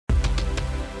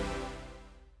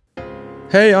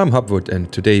Hey, I'm Hubwood, and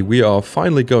today we are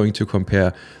finally going to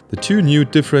compare the two new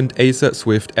different Acer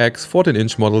Swift X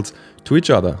 14-inch models to each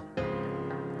other.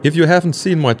 If you haven't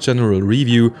seen my general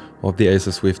review of the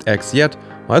Acer Swift X yet,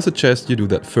 I suggest you do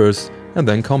that first and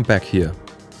then come back here.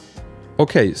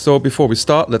 Okay, so before we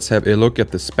start, let's have a look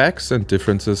at the specs and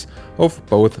differences of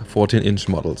both 14-inch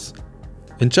models.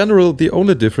 In general, the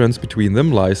only difference between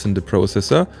them lies in the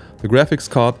processor, the graphics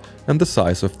card and the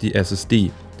size of the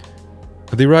SSD.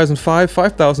 The Ryzen 5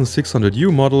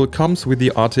 5600U model comes with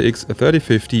the RTX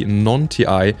 3050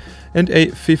 non-TI and a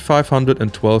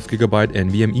 512GB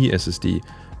NVMe SSD,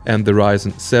 and the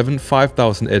Ryzen 7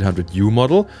 5800U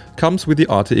model comes with the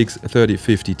RTX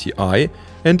 3050 Ti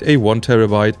and a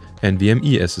 1TB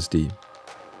NVMe SSD.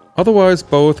 Otherwise,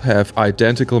 both have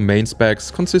identical main specs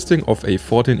consisting of a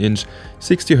 14-inch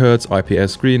 60Hz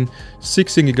IPS screen,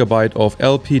 16GB of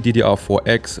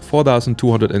LPDDR4X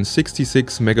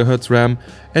 4266MHz RAM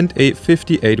and a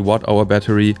 58Wh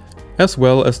battery, as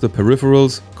well as the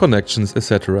peripherals, connections,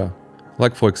 etc.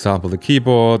 Like for example the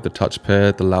keyboard, the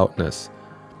touchpad, the loudness.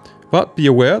 But be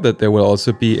aware that there will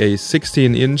also be a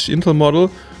 16-inch Intel model,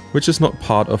 which is not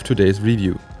part of today's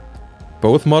review.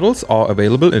 Both models are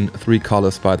available in three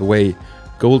colors, by the way,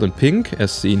 gold and pink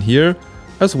as seen here,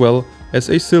 as well as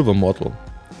a silver model.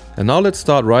 And now let's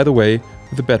start right away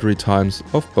with the battery times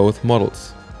of both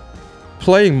models.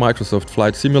 Playing Microsoft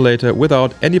Flight Simulator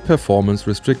without any performance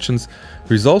restrictions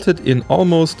resulted in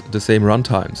almost the same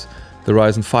runtimes. The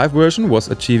Ryzen 5 version was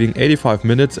achieving 85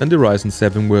 minutes and the Ryzen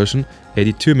 7 version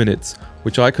 82 minutes,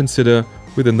 which I consider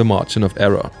within the margin of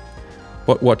error.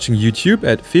 But watching YouTube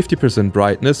at 50%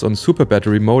 brightness on super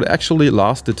battery mode actually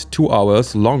lasted 2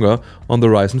 hours longer on the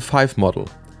Ryzen 5 model.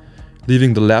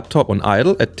 Leaving the laptop on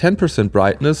idle at 10%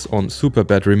 brightness on super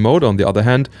battery mode, on the other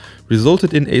hand,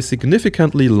 resulted in a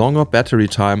significantly longer battery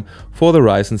time for the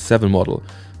Ryzen 7 model.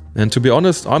 And to be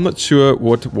honest, I'm not sure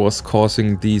what was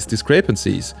causing these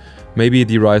discrepancies. Maybe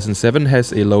the Ryzen 7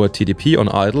 has a lower TDP on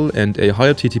idle and a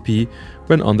higher TDP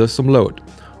when under some load.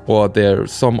 Or there are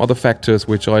some other factors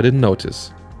which I didn't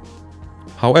notice.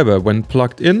 However, when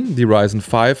plugged in, the Ryzen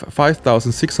 5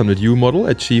 5600U model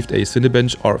achieved a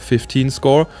Cinebench R15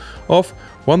 score of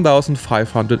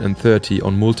 1530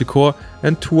 on multi-core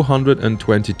and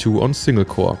 222 on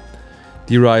single-core.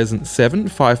 The Ryzen 7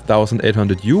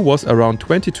 5800U was around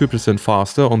 22%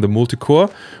 faster on the multi-core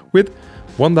with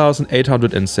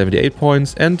 1878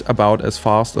 points and about as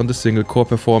fast on the single-core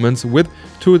performance with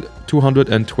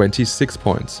 226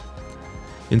 points.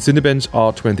 In Cinebench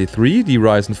R23, the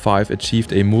Ryzen 5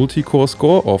 achieved a multi-core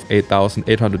score of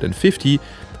 8850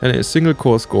 and a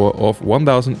single-core score of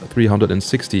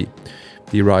 1360.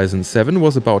 The Ryzen 7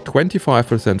 was about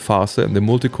 25% faster in the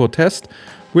multi-core test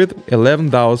with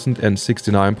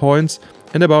 11,069 points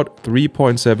and about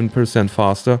 3.7%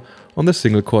 faster on the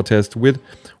single-core test with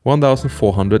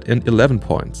 1411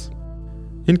 points.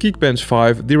 In Geekbench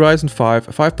 5, the Ryzen 5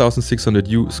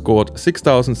 5600U scored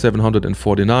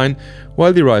 6749,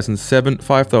 while the Ryzen 7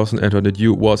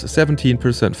 5800U was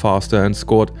 17% faster and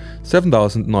scored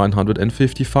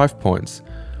 7955 points.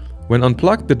 When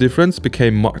unplugged, the difference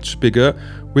became much bigger,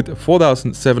 with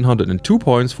 4702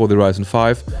 points for the Ryzen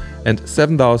 5 and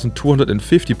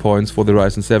 7250 points for the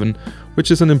Ryzen 7, which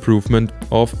is an improvement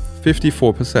of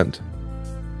 54%.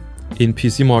 In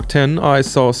PC Mark X, I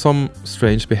saw some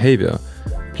strange behavior.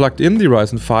 Plugged in, the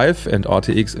Ryzen 5 and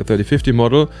RTX 3050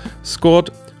 model scored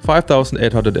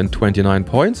 5829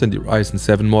 points and the Ryzen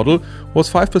 7 model was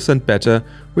 5% better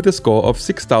with a score of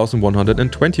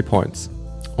 6120 points.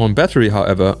 On battery,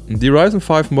 however, the Ryzen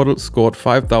 5 model scored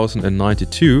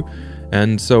 5092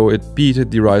 and so it beat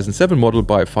the Ryzen 7 model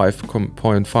by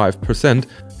 5.5%,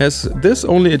 as this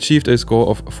only achieved a score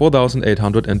of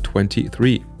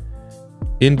 4823.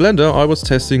 In Blender, I was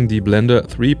testing the Blender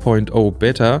 3.0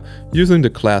 beta using the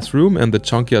Classroom and the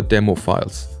Junkyard demo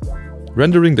files.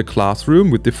 Rendering the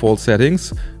Classroom with default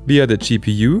settings via the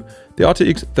GPU, the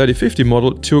RTX 3050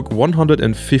 model took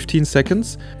 115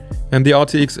 seconds and the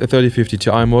RTX 3050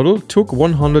 Ti model took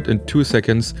 102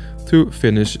 seconds to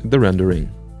finish the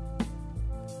rendering.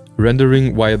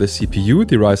 Rendering via the CPU,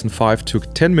 the Ryzen 5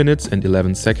 took 10 minutes and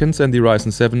 11 seconds and the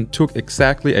Ryzen 7 took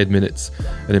exactly 8 minutes,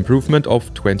 an improvement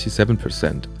of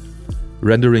 27%.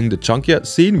 Rendering the Junkyard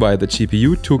scene via the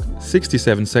GPU took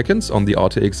 67 seconds on the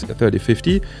RTX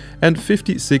 3050 and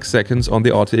 56 seconds on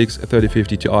the RTX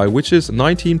 3050 Ti, which is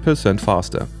 19%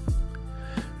 faster.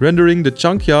 Rendering the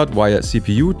Junkyard via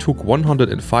CPU took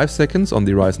 105 seconds on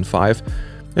the Ryzen 5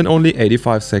 and only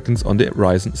 85 seconds on the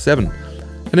Ryzen 7.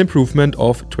 An improvement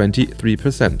of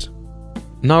 23%.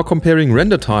 Now comparing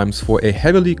render times for a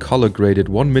heavily color graded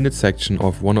 1-minute section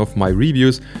of one of my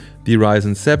reviews the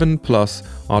Ryzen 7 plus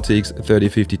RTX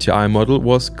 3050 Ti model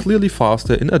was clearly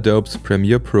faster in Adobe's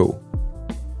Premiere Pro.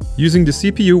 Using the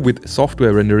CPU with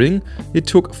software rendering, it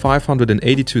took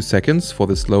 582 seconds for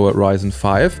the slower Ryzen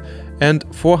 5 and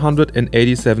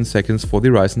 487 seconds for the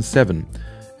Ryzen 7,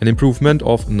 an improvement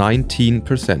of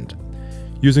 19%.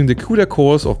 Using the CUDA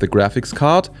cores of the graphics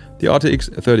card, the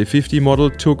RTX 3050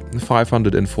 model took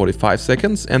 545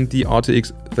 seconds and the RTX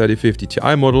 3050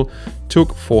 Ti model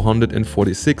took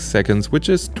 446 seconds, which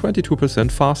is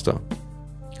 22% faster.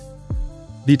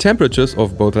 The temperatures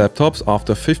of both laptops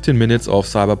after 15 minutes of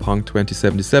Cyberpunk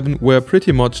 2077 were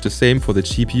pretty much the same for the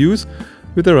GPUs,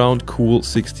 with around cool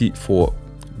 64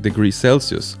 degrees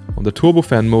Celsius on the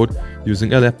turbofan mode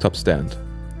using a laptop stand.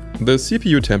 The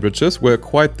CPU temperatures were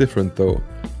quite different though.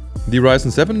 The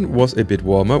Ryzen 7 was a bit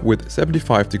warmer with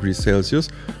 75 degrees Celsius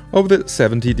over the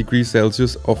 70 degrees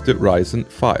Celsius of the Ryzen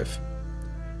 5.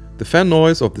 The fan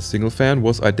noise of the single fan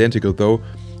was identical though,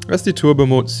 as the turbo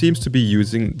mode seems to be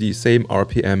using the same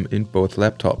RPM in both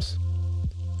laptops.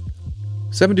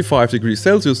 75 degrees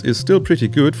Celsius is still pretty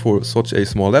good for such a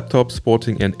small laptop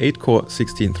sporting an 8-core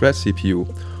 16-thread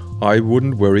CPU. I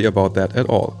wouldn't worry about that at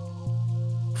all.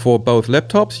 For both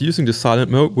laptops, using the silent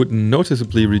mode would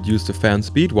noticeably reduce the fan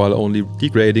speed while only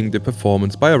degrading the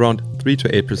performance by around 3 to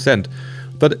 8%,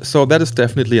 so that is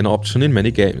definitely an option in many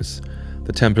games.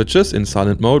 The temperatures in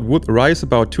silent mode would rise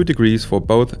about 2 degrees for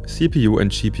both CPU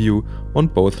and GPU on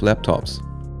both laptops.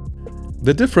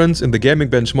 The difference in the gaming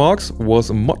benchmarks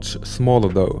was much smaller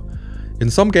though. In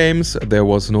some games there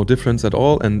was no difference at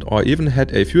all, and I even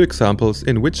had a few examples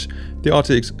in which the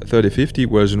RTX 3050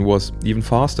 version was even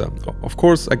faster. Of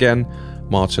course, again,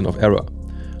 margin of error.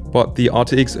 But the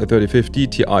RTX 3050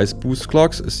 Ti's boost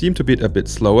clocks seem to be a bit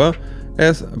slower,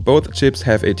 as both chips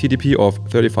have a TDP of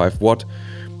 35 watt,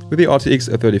 with the RTX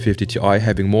 3050 Ti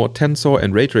having more tensor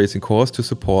and ray tracing cores to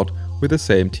support with the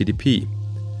same TDP.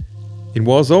 In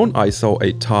Warzone I saw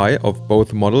a tie of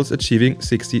both models achieving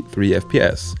 63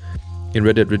 FPS. In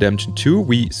Red Dead Redemption 2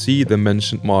 we see the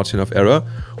mentioned margin of error,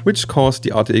 which caused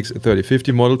the RTX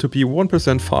 3050 model to be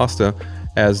 1% faster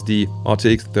as the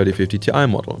RTX 3050 Ti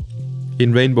model.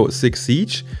 In Rainbow Six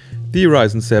Siege, the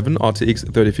Ryzen 7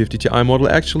 RTX 3050 Ti model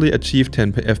actually achieved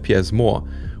 10 FPS more,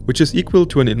 which is equal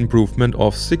to an improvement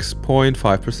of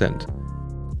 6.5%.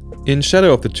 In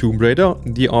Shadow of the Tomb Raider,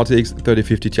 the RTX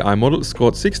 3050 Ti model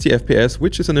scored 60 FPS,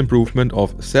 which is an improvement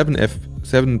of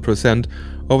 7%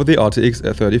 over the RTX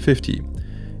 3050.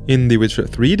 In The Witcher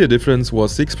 3 the difference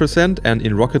was 6% and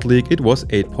in Rocket League it was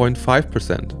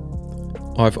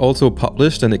 8.5%. I've also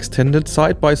published an extended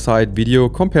side-by-side video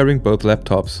comparing both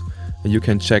laptops. You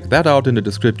can check that out in the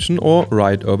description or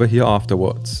right over here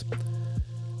afterwards.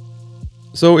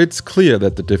 So it's clear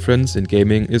that the difference in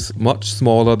gaming is much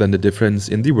smaller than the difference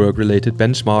in the work-related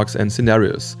benchmarks and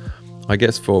scenarios. I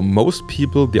guess for most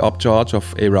people the upcharge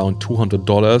of around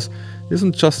 $200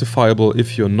 isn't justifiable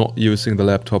if you're not using the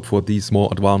laptop for these more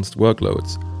advanced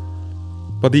workloads.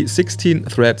 But the 16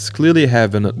 threads clearly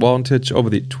have an advantage over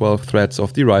the 12 threads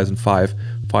of the Ryzen 5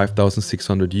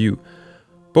 5600U.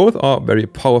 Both are very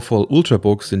powerful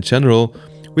ultrabooks in general,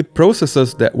 with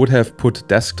processors that would have put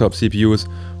desktop CPUs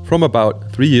from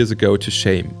about 3 years ago to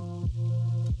shame.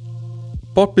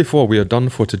 But before we are done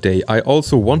for today, I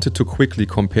also wanted to quickly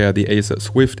compare the Acer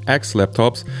Swift X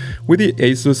laptops with the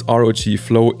ASUS ROG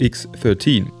Flow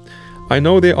X13. I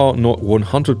know they are not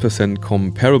 100%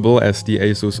 comparable, as the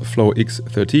ASUS Flow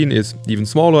X13 is even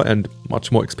smaller and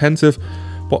much more expensive,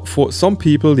 but for some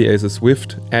people the Acer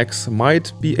Swift X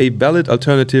might be a valid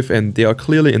alternative, and they are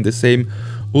clearly in the same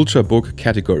ultrabook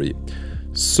category.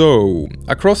 So,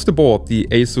 across the board, the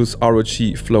ASUS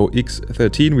ROG Flow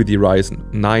X13 with the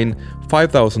Ryzen 9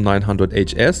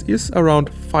 5900HS is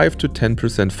around 5 to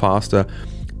 10% faster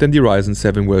than the Ryzen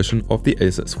 7 version of the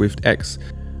Acer Swift X.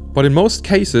 But in most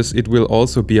cases it will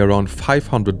also be around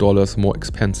 $500 more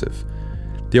expensive.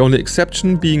 The only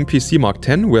exception being PC Mark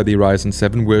X, where the Ryzen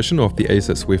 7 version of the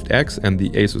Acer Swift X and the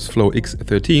ASUS Flow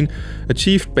X13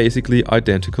 achieved basically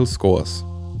identical scores.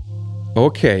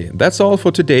 Okay, that's all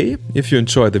for today. If you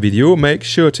enjoyed the video, make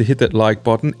sure to hit that like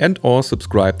button and or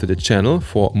subscribe to the channel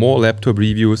for more laptop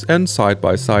reviews and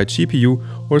side-by-side GPU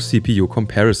or CPU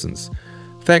comparisons.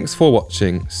 Thanks for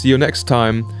watching, see you next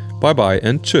time, bye bye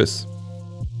and tschüss.